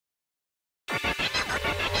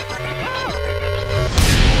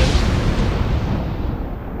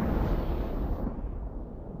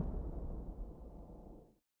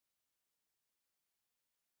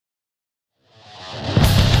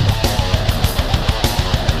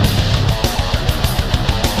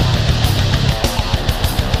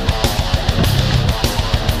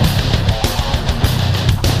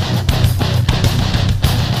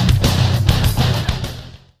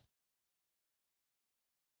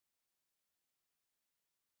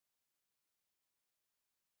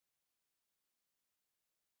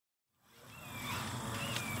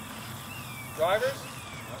Drivers?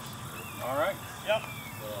 All right. Yep.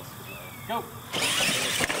 Go.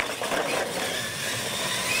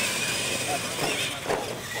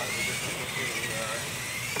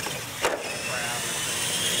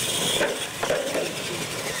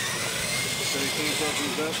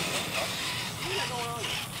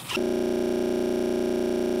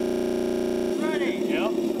 Ready?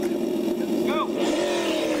 Yep. Go.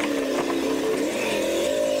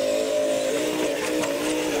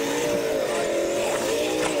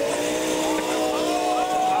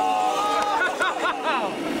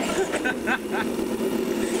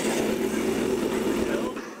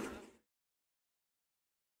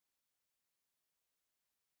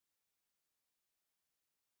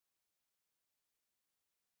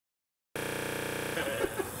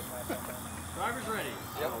 Drivers ready?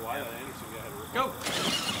 Yep. Go!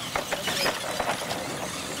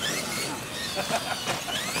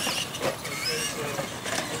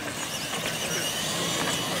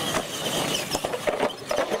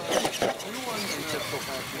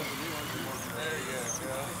 There you go.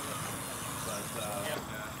 But,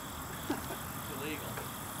 it's illegal.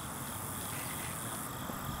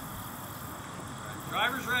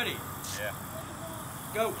 Drivers ready? Yeah.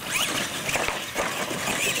 Go!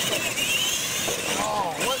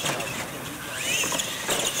 Oh, what the?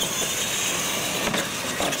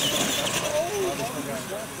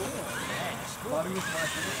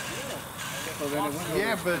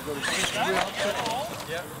 Yeah, but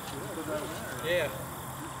yeah. Yeah.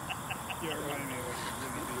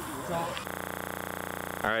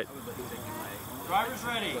 All right. Drivers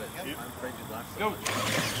ready. Go.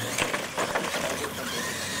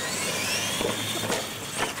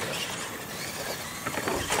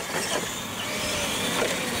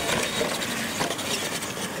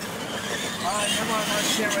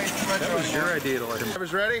 that was your idea to let him.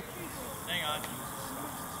 Drivers ready? Hang on.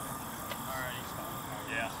 Alrighty.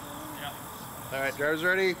 Yeah. Yeah. All right, drivers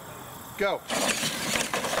ready? Go.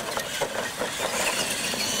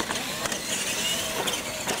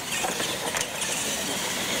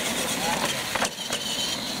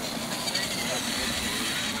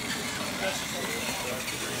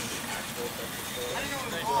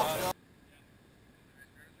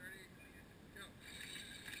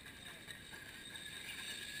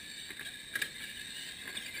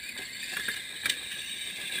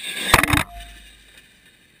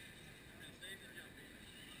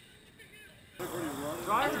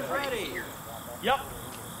 Drivers ready? Yep.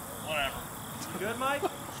 Whatever. Good, Mike?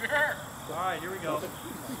 Sure. All right, here we go.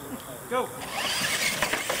 Go.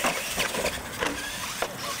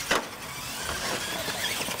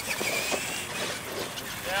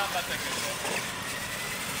 Yeah, I'm not thinking of good.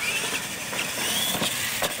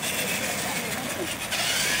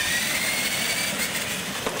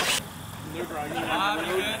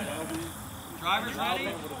 Drivers ready?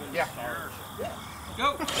 Yeah.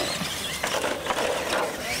 Go.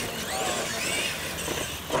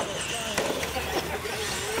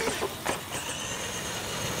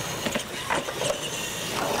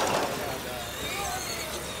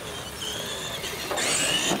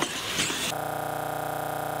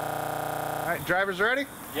 All right, drivers ready?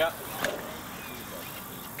 Yep.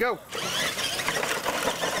 Go.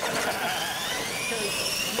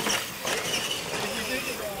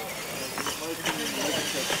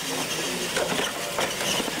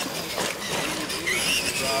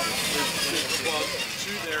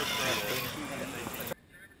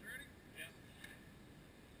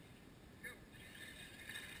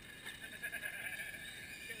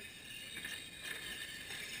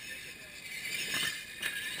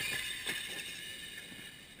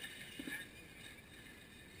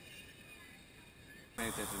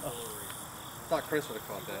 I thought Chris would have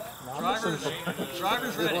caught that.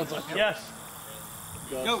 Drivers ready? Yes.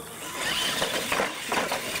 Go.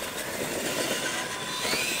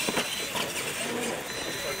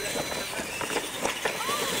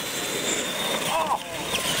 Oh!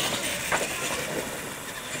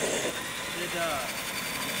 Did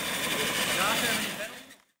Josh have any penalties?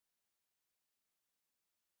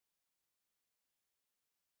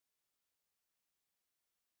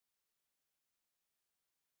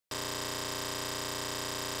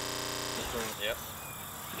 Yep.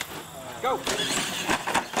 Go!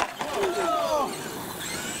 Oh.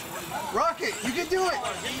 Rocket, you can do it!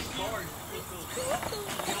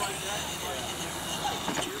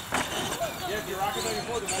 Yeah, if you rocket back and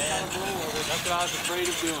forth, it won't kind of roll over. That's what I was afraid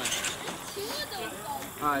of doing.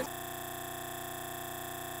 Alright.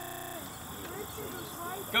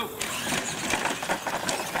 Go!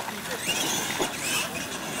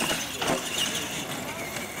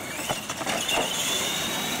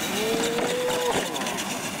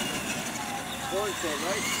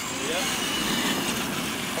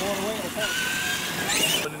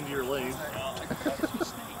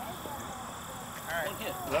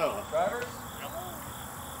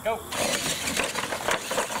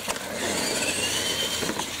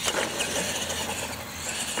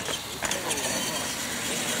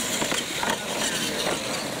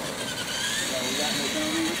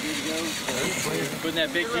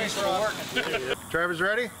 Wouldn't that big diesel work? Drivers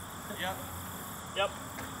ready? Yep. Yep.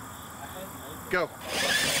 Go.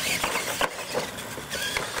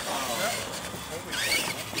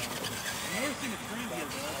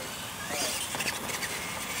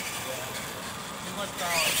 Too much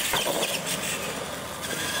power.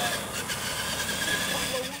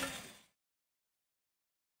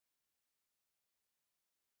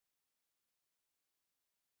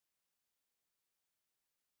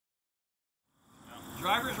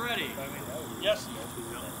 Drivers ready? Yes.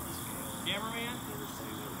 Cameraman?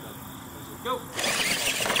 Go.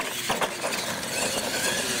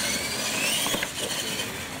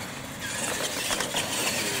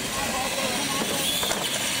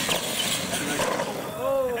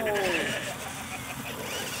 Oh.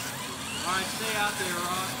 All right, stay out there,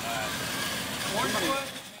 Ron. Orange foot.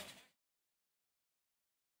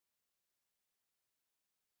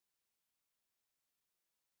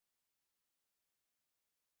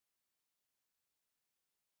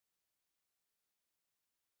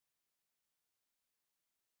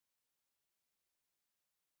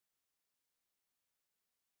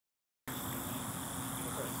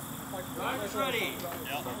 Drivers ready?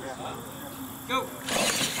 Yep. Go.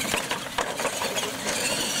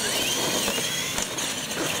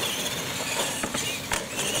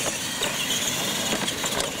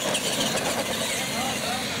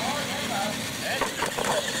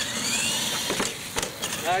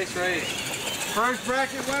 Nice race. First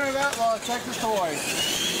bracket winner of Outlaw, Texas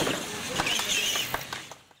Toys.